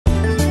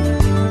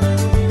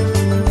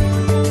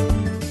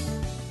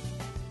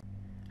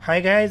Hi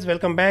guys,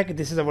 welcome back.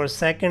 This is our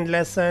second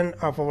lesson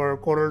of our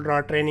Corel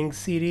Draw training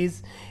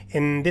series.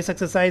 In this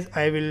exercise,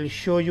 I will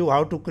show you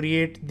how to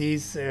create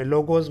these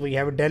logos. We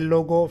have Dell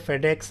Logo,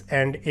 FedEx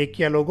and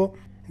IKEA logo.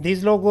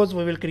 These logos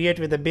we will create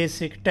with the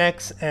basic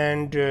text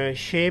and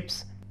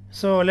shapes.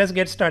 So let's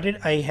get started.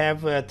 I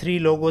have three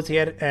logos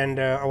here and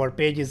our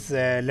page is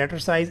letter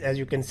size. As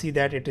you can see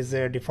that it is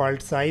a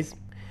default size.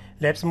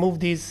 Let's move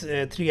these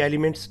three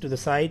elements to the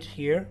side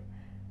here,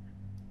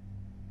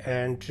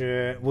 and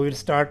we will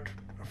start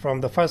from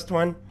the first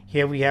one.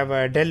 Here we have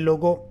a Dell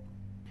logo.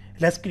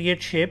 Let's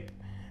create shape.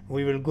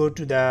 We will go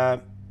to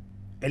the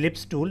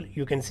ellipse tool.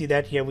 You can see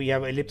that here we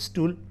have ellipse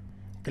tool.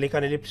 Click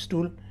on ellipse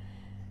tool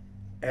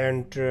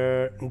and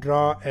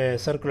draw a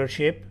circular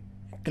shape.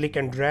 Click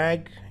and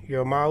drag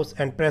your mouse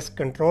and press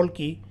Ctrl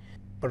key.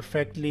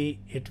 Perfectly,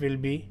 it will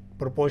be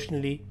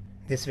proportionally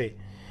this way.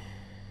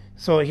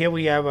 So here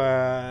we have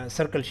a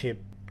circle shape.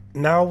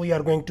 Now we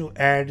are going to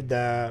add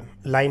the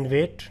line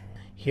weight.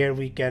 Here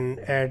we can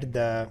add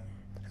the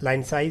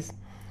line size.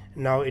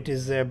 Now it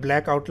is a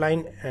black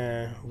outline.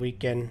 We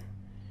can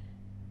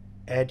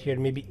add here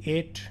maybe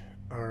 8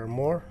 or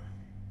more.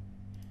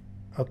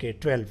 Okay,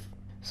 12.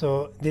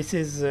 So this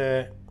is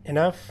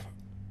enough.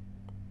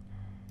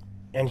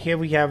 And here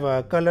we have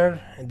a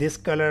color. This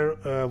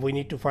color we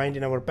need to find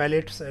in our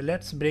palette. So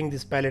let's bring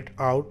this palette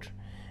out.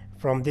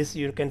 From this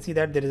you can see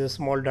that there is a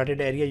small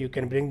dotted area. You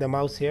can bring the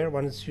mouse here.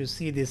 Once you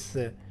see this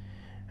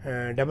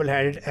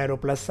double-headed arrow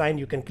plus sign,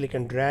 you can click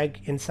and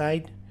drag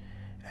inside,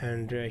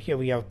 and here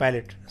we have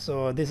palette.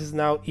 So this is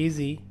now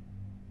easy.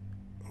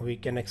 We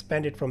can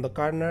expand it from the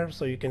corner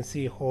so you can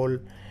see whole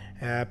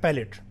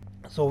palette.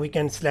 So we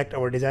can select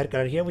our desired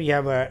color. Here we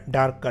have a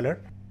dark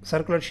color.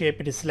 Circular shape,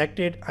 it is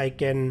selected. I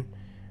can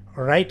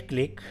right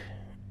click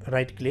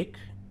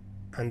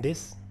on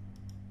this,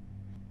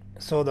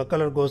 so the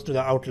color goes to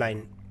the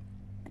outline.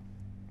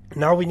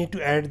 Now we need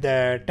to add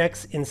the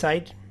text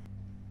inside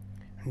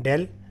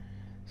Dell.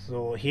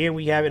 So here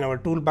we have in our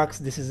toolbox,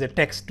 this is a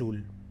text tool.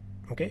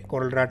 Okay,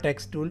 Corel Draw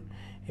text tool.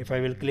 If I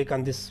will click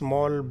on this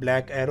small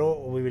black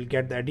arrow, we will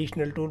get the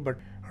additional tool, but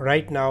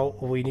right now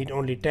we need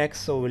only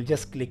text, so we'll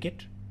just click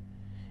it,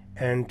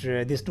 and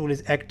this tool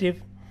is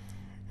active.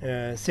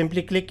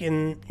 Simply click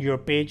in your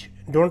page.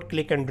 Don't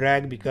click and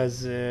drag,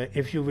 because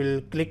if you will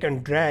click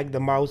and drag the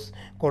mouse,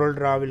 Corel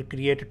Draw will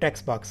create a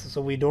text box.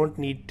 So we don't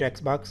need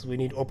text box, we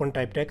need open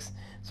type text.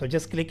 So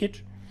just click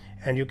it,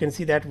 and you can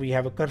see that we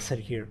have a cursor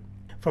here.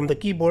 From the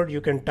keyboard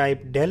you can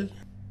type Dell.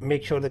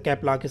 Make sure the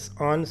cap lock is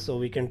on, so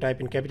we can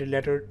type in capital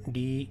letter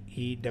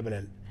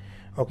DELL.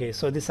 Okay,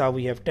 so this is how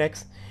we have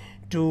text.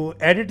 To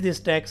edit this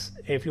text,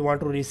 if you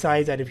want to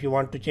resize or if you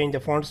want to change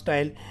the font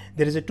style,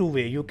 there is a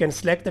two-way. You can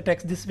select the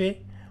text this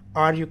way,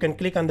 or you can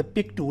click on the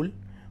pick tool.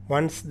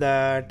 Once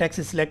the text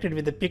is selected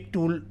with the pick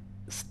tool,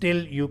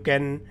 still you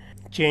can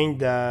change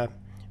the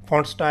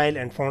font style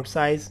and font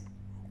size.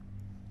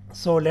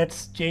 So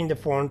let's change the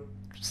font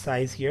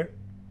size here.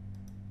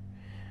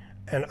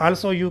 And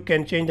also you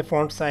can change the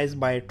font size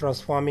by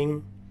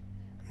transforming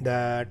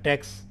the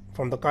text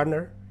from the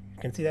corner.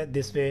 You can see that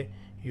this way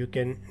you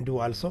can do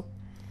also.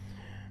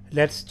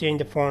 Let's change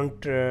the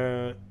font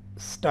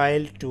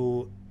style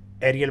to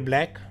Arial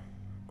black.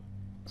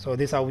 So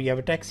this is how we have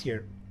a text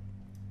here.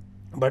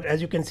 But as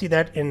you can see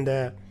that in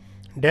the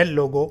Dell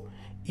logo,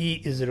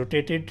 E is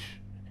rotated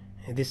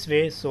this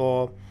way.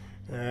 So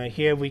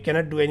here we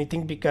cannot do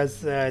anything,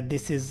 because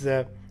this is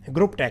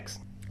group text.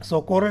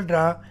 So Corel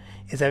Draw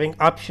is having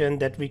option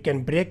that we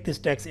can break this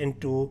text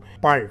into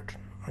part.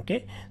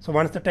 Okay, so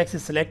once the text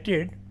is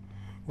selected,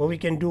 what we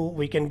can do,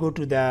 we can go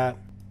to the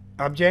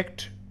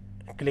object,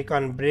 click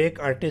on break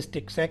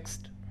artistic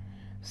text.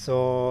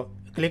 So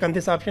click on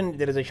this option.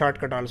 There is a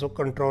shortcut also,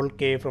 Ctrl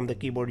K from the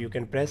keyboard you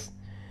can press.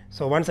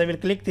 So once I will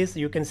click this,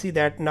 you can see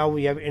that now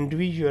we have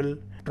individual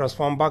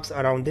transform box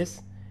around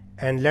this,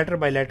 and letter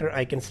by letter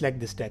I can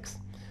select this text.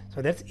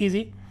 So that's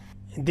easy.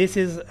 This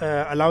is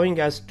allowing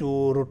us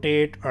to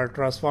rotate or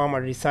transform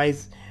or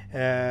resize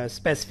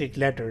specific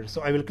letters.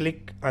 So I will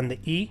click on the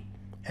E,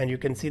 and you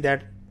can see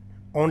that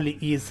only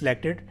E is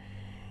selected.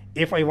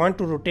 If I want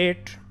to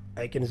rotate,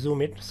 I can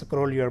zoom it.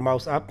 Scroll your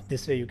mouse up,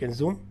 this way you can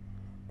zoom.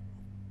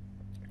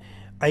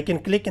 I can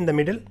click in the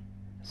middle,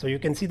 so you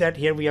can see that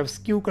here we have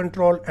skew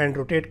control and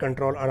rotate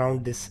control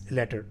around this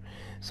letter.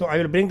 So I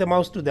will bring the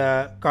mouse to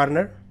the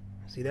corner.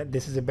 See that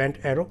this is a bent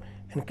arrow,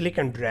 and click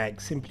and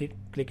drag. Simply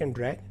click and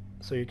drag.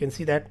 So you can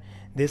see that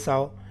this is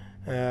how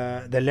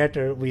the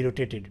letter we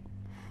rotated.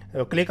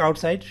 Click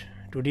outside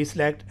to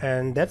deselect,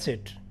 and that's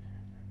it.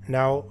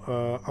 Now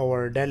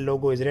our Dell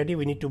logo is ready.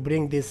 We need to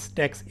bring this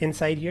text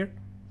inside here.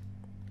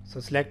 So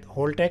select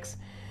whole text.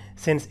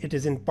 Since it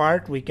is in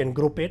part, we can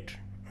group it.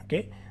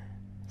 Okay,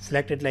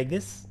 select it like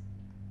this,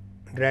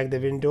 drag the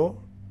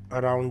window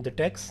around the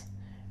text,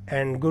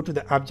 and go to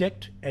the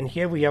object, and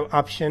here we have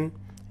option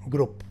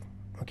group.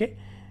 Okay,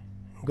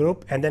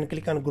 group, and then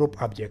click on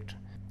group object.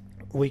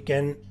 We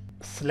can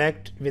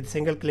select with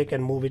single click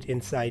and move it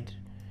inside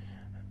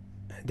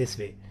this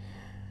way.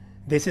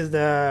 This is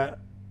the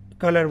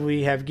color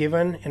we have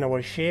given in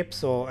our shape,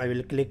 so I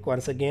will click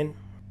once again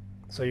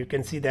So you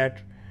can see that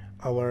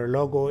our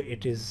logo,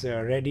 it is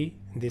ready.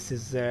 This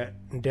is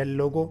Dell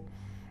logo.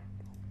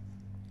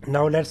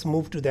 Now let's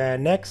move to the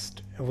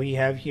next. We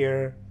have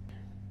here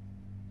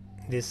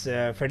this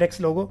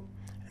FedEx logo.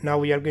 Now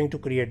we are going to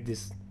create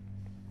this.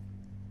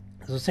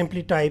 So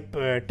simply type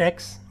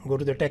text, go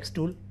to the text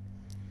tool,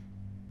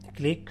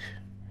 click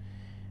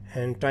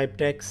and type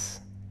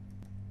text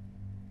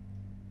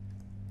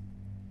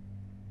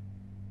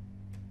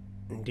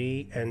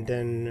D, and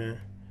then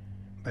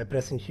by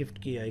pressing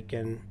shift key I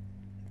can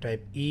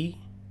type E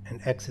and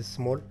X is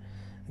small.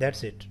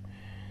 That's it.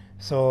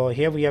 So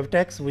here we have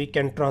text. We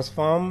can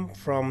transform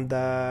from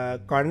the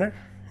corner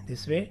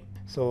this way.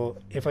 So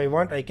if I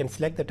want, I can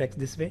select the text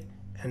this way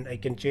and I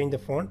can change the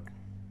font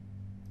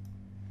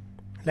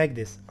like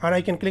this, or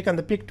I can click on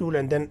the pick tool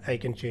and then I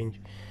can change.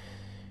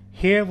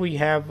 Here we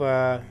have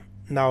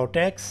now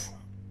text.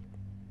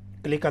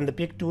 Click on the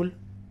pick tool,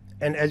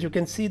 and as you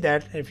can see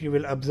that if you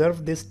will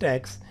observe this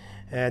text,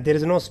 there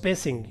is no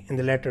spacing in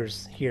the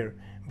letters here,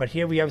 but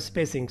here we have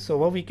spacing. So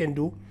what we can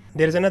do,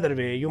 there is another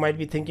way. You might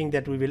be thinking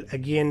that we will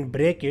again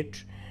break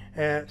it.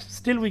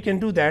 Still we can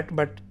do that,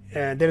 but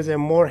there is a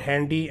more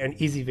handy and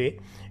easy way.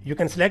 You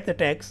can select the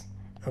text,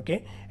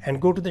 okay,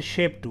 and go to the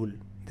shape tool,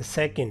 the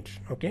second,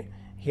 okay.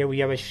 Here we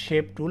have a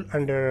shape tool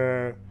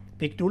under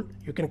pick tool.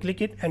 You can click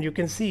it and you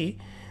can see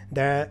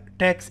the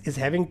text is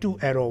having two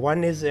arrows.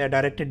 One is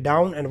directed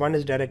down and one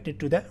is directed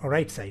to the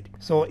right side.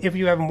 So if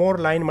you have more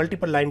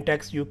multiple line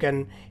text, you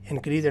can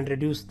increase and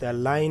reduce the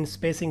line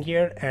spacing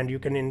here, and you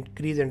can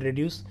increase and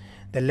reduce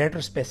the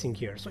letter spacing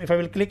here. So if I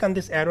will click on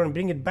this arrow and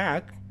bring it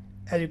back,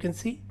 as you can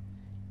see,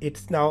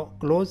 it's now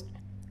closed,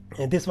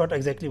 and this is what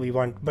exactly we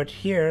want. But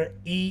here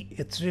E,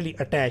 it's really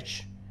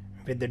attached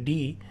with the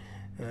D.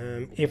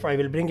 If I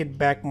will bring it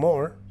back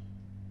more,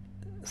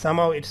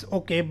 somehow it's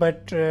okay,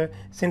 but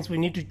since we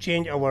need to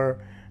change our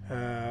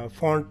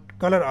font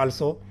color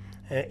also,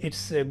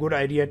 it's a good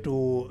idea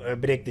to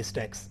break this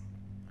text.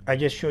 I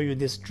just show you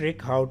this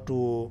trick how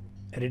to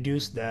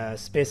reduce the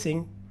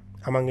spacing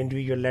among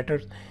individual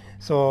letters.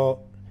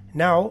 So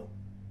now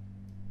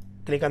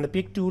click on the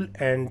pick tool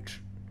and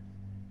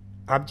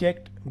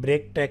object,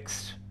 break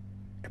text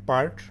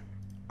apart,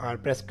 or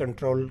press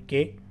Ctrl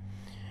K.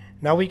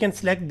 Now we can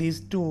select these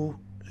two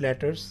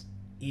letters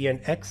E and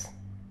X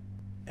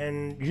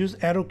and use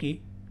arrow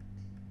key.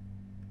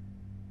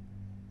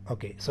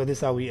 Okay, so this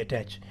is how we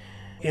attach.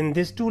 In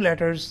these two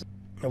letters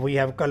we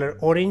have color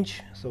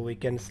orange, so we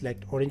can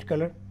select orange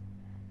color,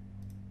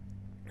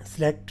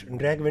 select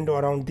drag window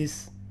around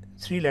this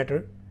three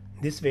letter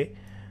this way.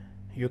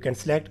 You can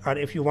select, or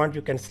if you want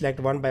you can select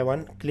one by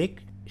one,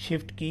 click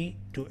shift key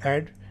to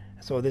add.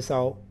 So this is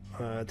how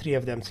three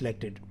of them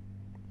selected.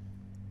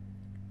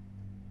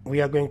 We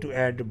are going to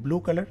add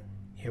blue color.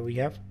 Here we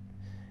have,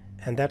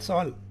 and that's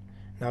all.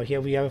 Now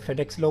here we have a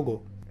FedEx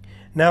logo.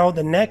 Now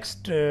the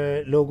next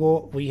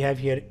logo we have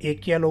here,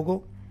 IKEA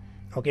logo.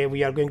 Okay,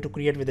 we are going to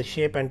create with the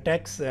shape and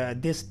text.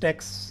 This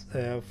text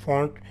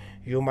font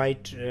you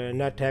might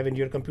not have in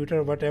your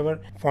computer. Whatever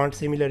font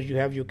similar you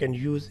have, you can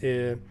use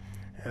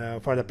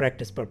for the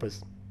practice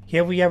purpose.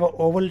 Here we have an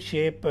oval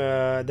shape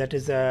that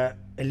is a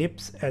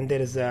ellipse, and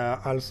there is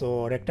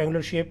also a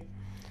rectangular shape.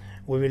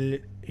 We will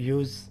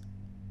use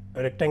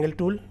a rectangle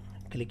tool.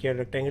 Click here,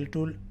 rectangle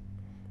tool,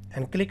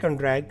 and click on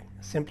drag.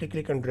 Simply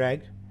click on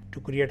drag to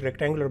create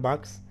rectangular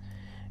box,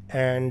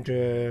 and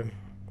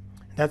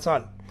that's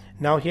all.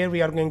 Now here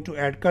we are going to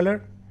add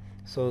color.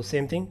 So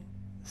same thing,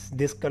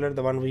 this color,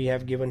 the one we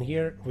have given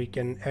here, we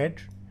can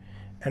add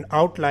an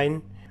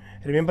outline.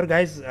 Remember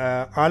guys,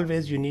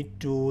 always you need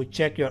to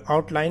check your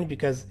outline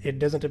because it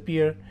doesn't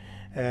appear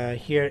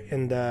here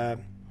in the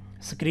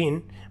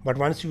screen, but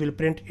once you will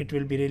print it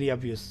will be really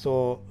obvious.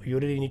 So you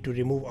really need to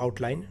remove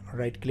outline,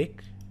 right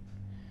click.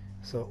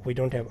 So we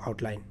don't have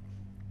outline.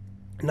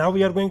 Now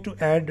we are going to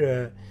add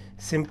a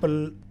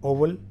simple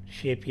oval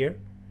shape here.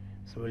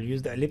 So we'll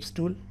use the ellipse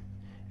tool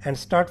and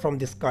start from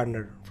this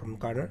corner, from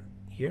corner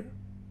here,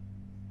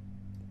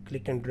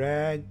 click and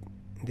drag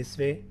this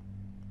way,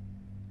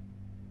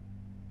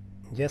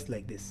 just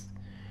like this.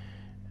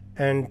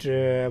 And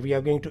we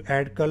are going to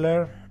add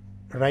color,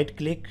 right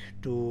click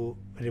to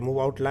remove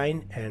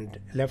outline, and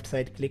left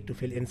side click to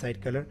fill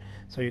inside color.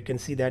 So you can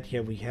see that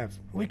here we have,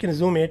 we can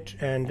zoom it,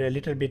 and a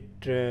little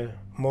bit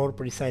more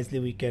precisely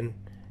we can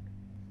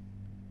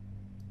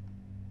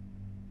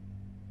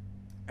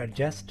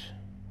adjust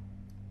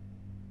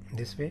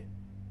this way.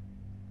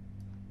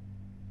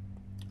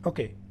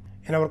 Okay,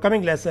 in our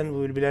coming lesson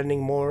we will be learning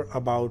more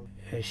about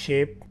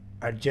shape,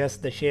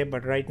 adjust the shape,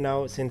 but right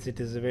now since it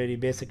is a very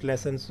basic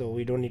lesson, so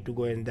we don't need to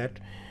go in that.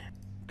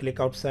 Click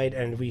outside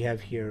and we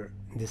have here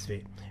this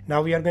way.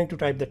 Now we are going to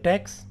type the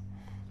text.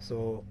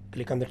 So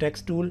click on the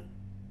text tool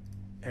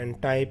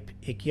and type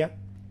IKEA.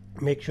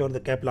 Make sure the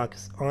cap lock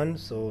is on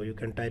so you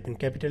can type in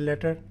capital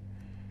letter.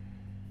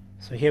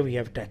 So here we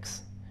have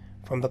text.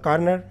 From the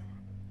corner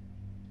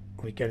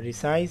we can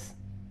resize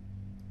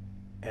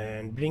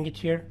and bring it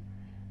here.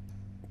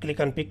 Click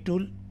on pick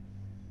tool,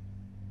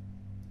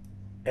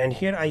 and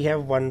here I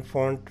have one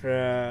font,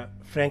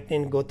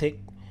 Franklin Gothic.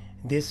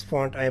 This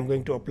font I am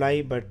going to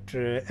apply, but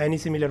any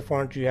similar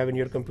font you have in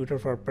your computer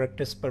for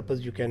practice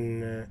purpose you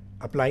can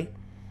apply.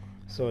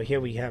 So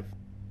here we have.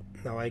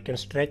 Now I can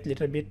stretch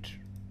little bit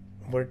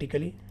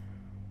vertically,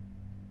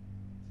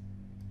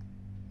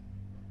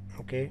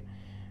 okay,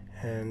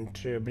 and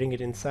bring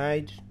it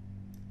inside,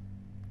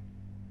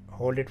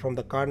 hold it from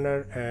the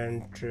corner,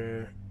 and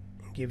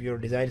give your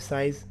desired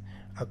size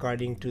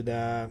according to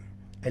the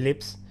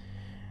ellipse.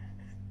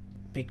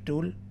 Pick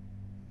tool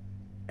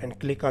and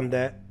click on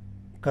the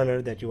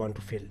color that you want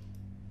to fill.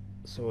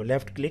 So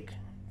left click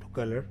to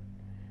color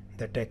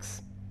the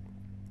text.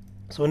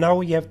 So now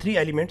we have three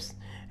elements.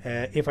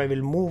 If I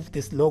will move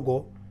this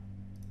logo,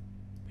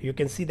 you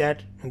can see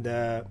that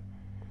the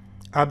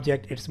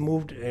object it's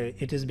moved.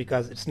 It is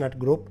because it's not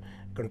group.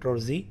 Control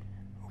Z,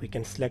 we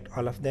can select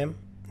all of them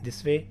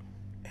this way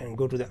and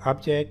go to the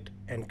object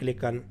and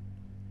click on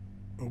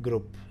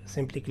group.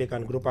 Simply click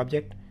on group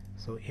object.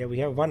 So here we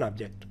have one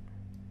object,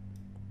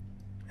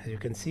 as you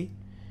can see.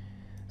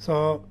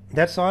 So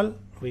that's all.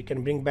 We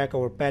can bring back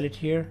our palette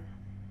here.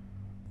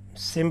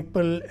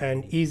 Simple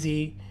and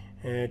easy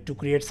to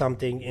create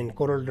something in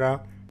Corel Draw.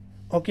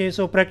 Okay,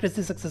 so practice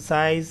this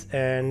exercise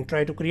and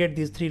try to create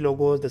these three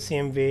logos the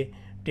same way.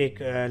 Take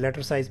a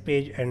letter size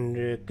page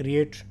and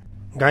create.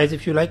 Guys,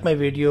 if you like my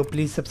video,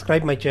 please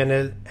subscribe my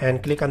channel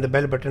and click on the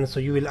bell button so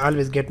you will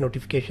always get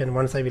notification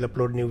once I will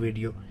upload new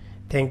video.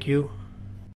 Thank you.